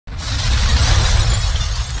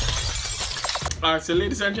Alright, so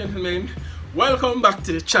ladies and gentlemen, welcome back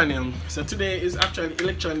to the channel. So today is actually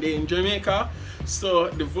election day in Jamaica, so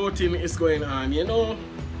the voting is going on. You know,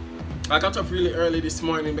 I got up really early this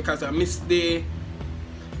morning because I missed the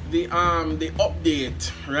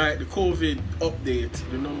update, right? The COVID update,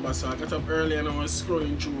 the number. So I got up early and I was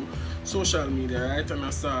scrolling through social media, right? And I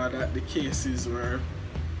saw that the cases were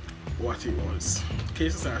what it was.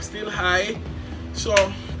 Cases are still high, so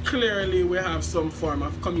clearly we have some form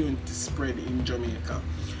of community spread in Jamaica,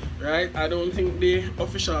 right? I don't think the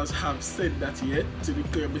officials have said that yet to be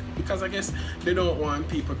clear, because I guess they don't want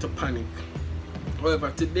people to panic.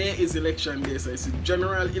 However, today is election day, so it's a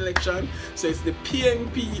general election, so it's the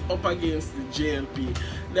PNP up against the JLP.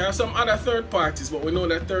 There are some other third parties, but we know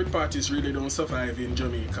that third parties really don't survive in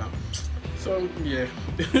Jamaica. So yeah,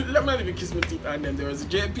 let me even kiss my teeth on them. There was a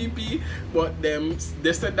JPP, but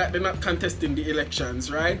they said that they're not contesting the elections,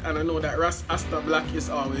 right? And I know that Ras Asta Black is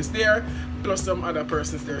always there, plus some other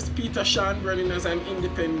persons. There's Peter Shan running as an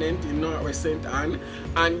independent in Northwest St. Anne,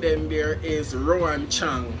 and then there is Rowan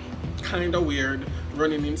Chang, kind of weird,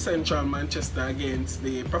 running in Central Manchester against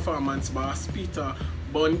the performance boss Peter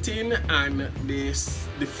Bunting and the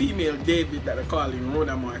female David that they're calling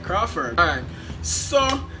Rhoda Moy Crawford. Alright, so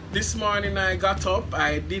this morning I got up,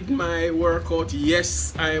 I did my workout.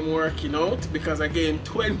 Yes, I am working out because I gained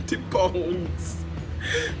 20 pounds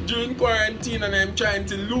during quarantine and I'm trying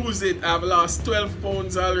to lose it. I've lost 12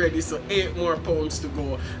 pounds already, so 8 more pounds to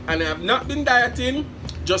go. And I have not been dieting,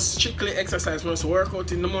 just strictly exercise, must work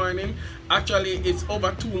out in the morning. Actually, it's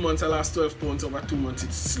over 2 months I lost 12 pounds over 2 months.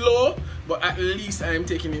 It's slow, but at least I'm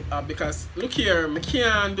taking it up because look here, I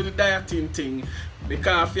can't do the dieting thing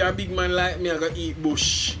because if you're a big man like me, I gotta eat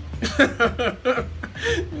bush.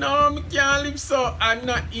 No, I can't live so. I'm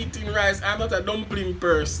not eating rice. I'm not a dumpling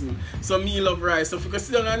person, so me love rice. So if you can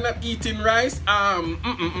see I'm not eating rice, I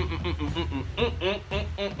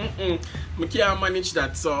can't manage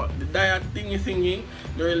that. So the diet thingy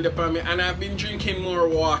don't really depend on me. And I've been drinking more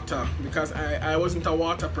water because I wasn't a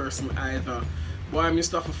water person either. But I'm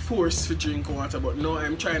used to have a force to drink water, but now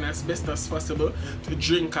I'm trying as best as possible to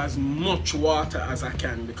drink as much water as I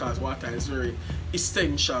can, because water is very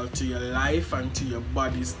essential to your life and to your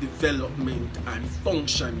body's development and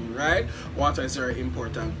functioning, right? Water is very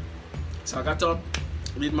important. So I got up,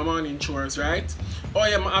 did my morning chores, right? Oh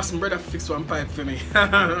yeah, I asked my brother to fix one pipe for me.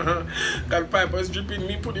 Because the pipe was dripping,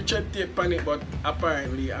 me put the thread tape on it, but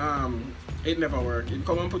apparently it never worked. It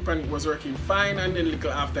come and put panic was working fine, and then little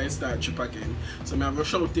after it start trip again. So I have to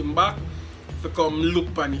shout him back to come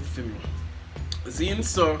look on it for me. Zine,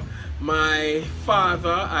 so my father,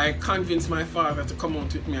 I convinced my father to come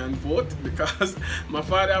out with me and vote because my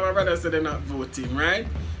father and my brother said they're not voting, right?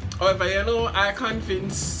 However, you know, I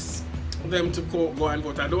convinced them to go and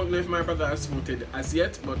vote. I don't know if my brother has voted as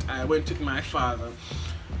yet, but I went with my father,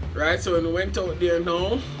 right? So when we went out there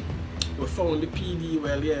now, we found the PD.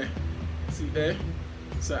 Well, yeah, see there?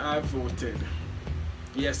 So I voted.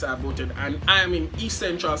 Yes, I voted, and I'm in East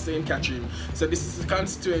Central St. Catherine. So this is the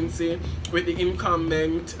constituency with the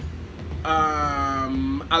incumbent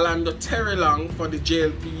Alando Terrelong for the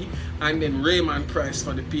JLP and then Raymond Price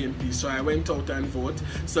for the PNP. So I went out and voted.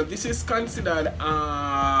 So this is considered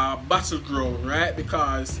a battleground, right?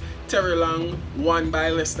 Because Terrelong won by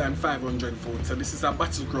less than 500 votes. So this is a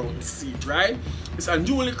battleground seat, right? It's a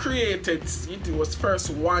newly created seat. It was first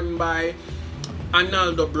won by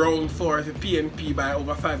Arnaldo Brown for the PNP by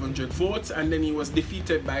over 500 votes, and then he was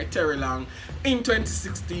defeated by Terrelong in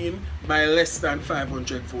 2016 by less than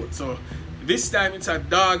 500 votes. So this time it's a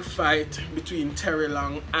dog fight between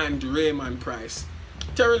Terrelong and Raymond Price.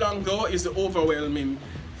 Terrelong though is the overwhelming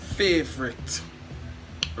favorite,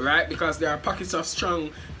 right? Because there are pockets of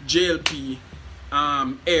strong JLP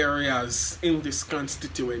areas in this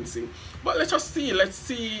constituency. But let's see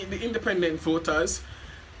the independent voters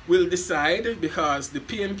will decide, because the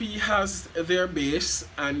PNP has their base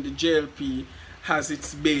and the JLP has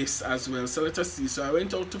its base as well. So let us see. So I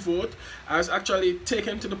went out to vote. I was actually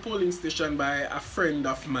taken to the polling station by a friend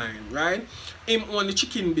of mine, right? Him own the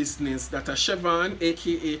chicken business that a Chevron,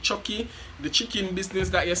 aka Chucky, the chicken business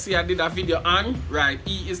that you see I did a video on, right?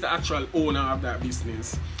 He is the actual owner of that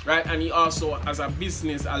business, right? And he also has a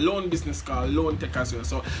business, a loan business called Loan Tech as well.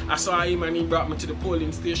 So I saw him and he brought me to the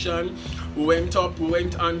polling station. We went up, we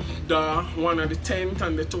went on the one of the tent,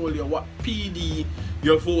 and they told you what PD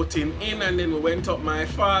you're voting in, and then we went up. My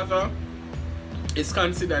father is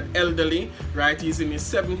considered elderly, right? He's in his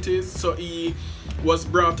 70s, so he was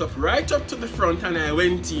brought up right up to the front, and I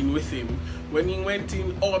went in with him. When he went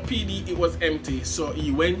in, our PD, it was empty, so he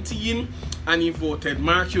went in and he voted.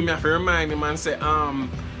 Mark, you may have to remind him and say,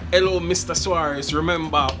 hello Mr. Suarez,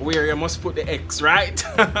 remember where you must put the X, right?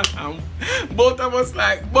 Both of us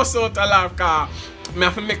like bust out a laugh car. I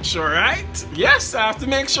have to make sure, right? Yes, I have to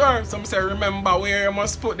make sure. Some say remember where you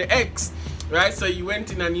must put the X, right? So he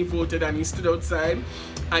went in and he voted and he stood outside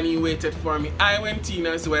and he waited for me. I went in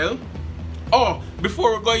as well. Oh,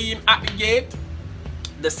 before we go in at the gate,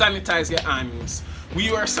 the sanitize your hands.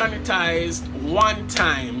 We were sanitized one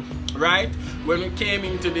time, right? When we came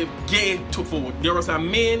into the gate to vote. There was a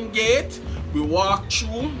main gate. We walked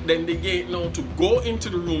through, then the gate now to go into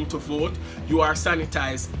the room to vote. You are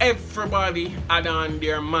sanitized. Everybody had on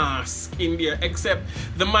their mask in there, except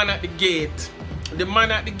the man at the gate. The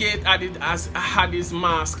man at the gate had his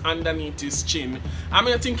mask underneath his chin. I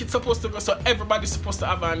mean, I think it's supposed to go so everybody's supposed to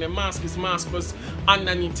have on their mask. His mask was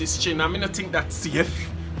underneath his chin. I mean, I think that's safe,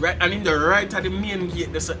 right? And in the right at the main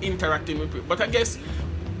gate, there's an interacting with people. But I guess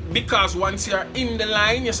because once you're in the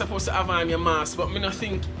line, you're supposed to have on your mask. But I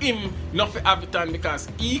think him not for have it on because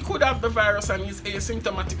he could have the virus and he's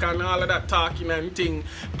asymptomatic and all of that talking and thing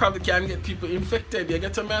probably can get people infected. You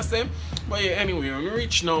get what I'm saying? But yeah, anyway, when we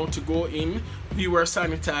reach now to go in, we were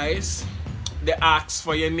sanitized. They asked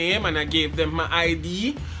for your name and I gave them my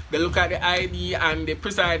ID. They look at the ID and the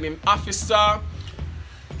presiding officer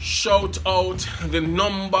shout out the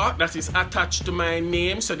number that is attached to my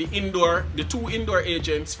name, so the two indoor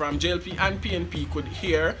agents from JLP and PNP could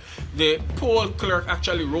hear. The poll clerk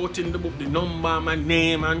actually wrote in the book the number, my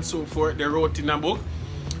name and so forth. They wrote in a book.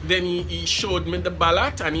 Then he showed me the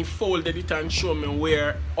ballot and he folded it and showed me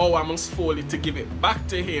how I must fold it to give it back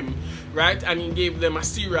to him, right? And he gave them a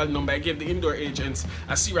serial number. I gave the indoor agents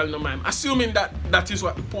a serial number. I'm assuming that is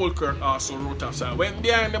what the poll clerk also wrote off. So I went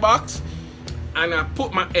there in the box and I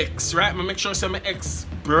put my X, right? I make sure I say my X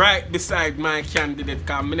right beside my candidate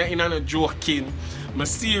because I'm not in a joking. I'm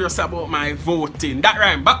serious about my voting. That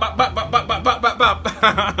rhyme. Bap, bap, bap, bap, bap, bap, bap, bap, bap.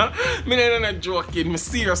 I'm not in a joking. I'm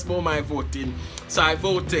serious about my voting. So I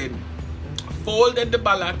voted. Folded the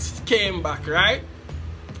ballot, came back, right?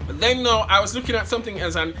 Then now I was looking at something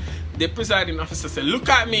else and the presiding officer said, look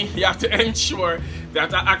at me, you have to ensure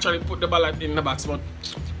that I actually put the ballot in the box. But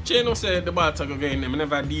Chino said the ballot are going in. I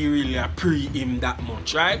never did really pre him that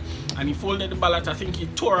much, right? And he folded the ballot. I think he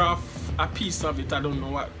tore off a piece of it. I don't know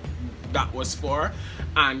what that was for.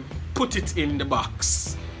 And put it in the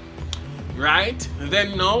box. Right?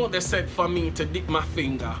 Then now they said for me to dip my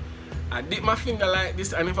finger. I dip my finger like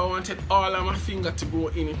this, and if I wanted all of my finger to go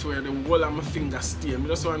in it where the whole of my finger stain, I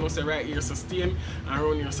just want to say right here is a stain and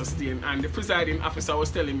around here is a stain. And the presiding officer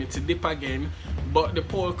was telling me to dip again, but the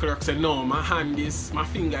poll clerk said no, my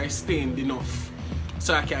finger is stained enough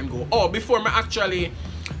so I can go. Oh, before I actually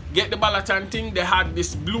get the ballot and thing, they had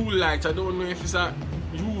this blue light. I don't know if it's a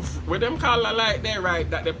roof, what them call a light there, right,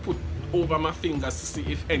 that they put over my fingers to see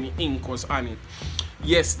if any ink was on it.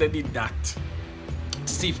 Yes, they did that, to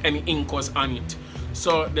see if any ink was on it.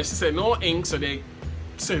 So they said no ink, so they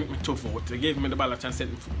sent me to vote. They gave me the ballot and sent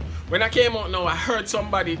me to vote. When I came out now, I heard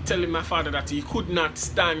somebody telling my father that he could not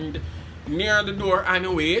stand near the door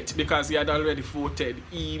and wait because he had already voted.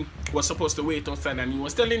 He was supposed to wait outside and he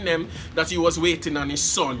was telling them that he was waiting on his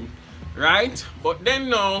son, right? But then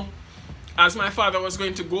now, as my father was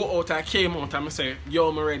going to go out, I came out and I said, yo,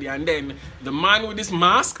 I'm ready. And then the man with his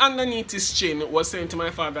mask underneath his chin was saying to my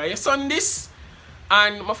father, your son this?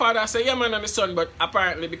 And my father said, yeah man, and the son, but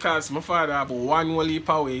apparently because my father about one whole heap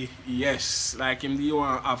away, yes, like him the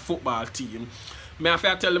one a football team. Me have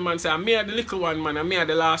to tell the man, say, I'm the little one, man, and me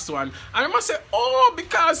the last one. And I must say, oh,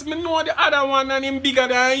 because me know the other one and him bigger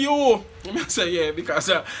than you. I say, yeah, because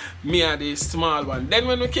me the small one. Then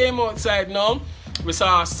when we came outside now, we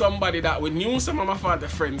saw somebody that we knew, some of my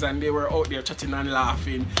father's friends, and they were out there chatting and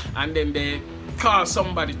laughing. And then they call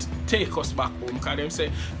somebody to take us back home because them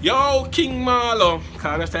say, yo, King Marlo,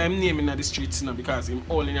 because that's time name in the streets now because him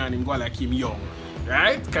holding on him go like him young,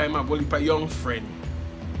 right? Because him have a young friend.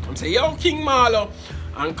 I say, yo, King Marlo,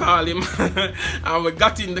 and call him. And we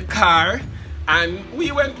got in the car and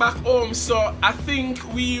we went back home. So I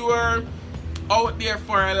think we were out there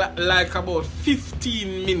for like about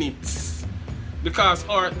 15 minutes because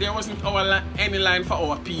there wasn't any line for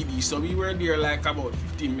our PD, so we were there like about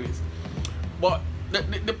 15 minutes. But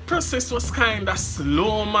the process was kind of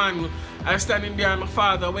slow, man. I was standing there and my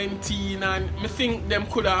father went in and I think them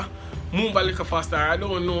could have moved a little faster. I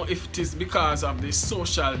don't know if it is because of the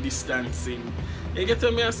social distancing. You get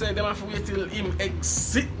to me, I said them have to wait till him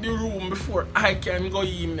exit the room before I can go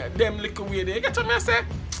in. Them little way there. You get to me, I say,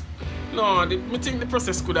 no, I think the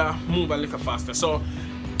process could have moved a little faster. So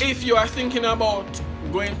if you are thinking about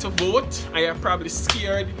going to vote and you're probably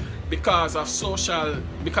scared because of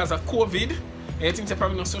COVID, And you think they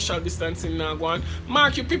probably no social distancing now go on.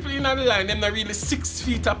 Mark, you people in the line, them not really 6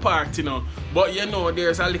 feet apart, you know. But you know,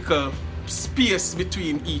 there's a little space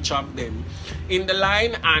between each of them in the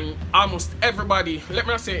line, and almost everybody, let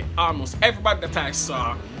me not say almost everybody that I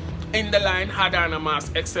saw in the line had on a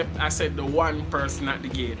mask, except I said the one person at the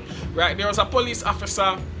gate. Right, there was a police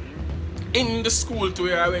officer in the school to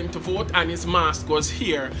where I went to vote, and his mask was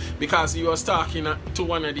here because he was talking to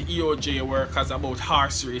one of the EOJ workers about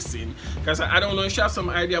horse racing. Because I don't know if she has some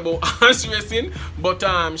idea about horse racing, but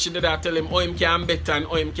she did tell him how him can bet and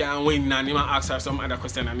how him can win, and he asked her some other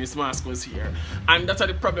question, and his mask was here. And that's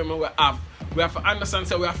the problem we have. We have to understand,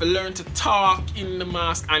 so we have to learn to talk in the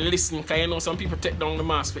mask and listen, because you know some people take down the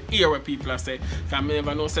mask for hear what people are saying, because I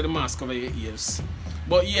never know say the mask cover your ears.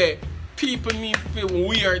 But yeah, people need to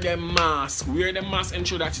wear their mask. Wear the mask,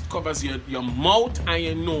 ensure that it covers your mouth and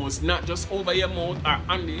your nose, not just over your mouth or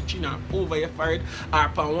under your chin or over your forehead or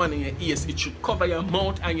upon one of your ears. It should cover your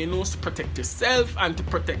mouth and your nose to protect yourself and to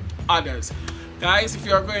protect others. Guys, if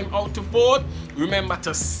you are going out to vote, remember to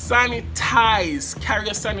sanitize. Carry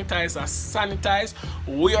your sanitizer, sanitize,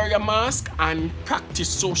 wear your mask, and practice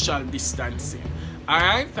social distancing.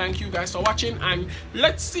 Alright, thank you guys for watching, and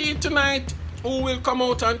let's see tonight who will come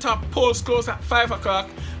out on top. Polls close at 5 o'clock.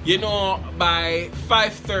 You know, by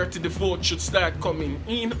 5:30 the vote should start coming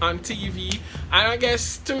in on TV. And I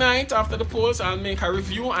guess tonight after the polls I'll make a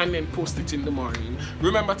review and then post it in the morning.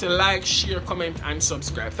 Remember to like, share, comment, and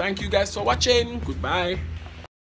subscribe. Thank you guys for watching. Goodbye.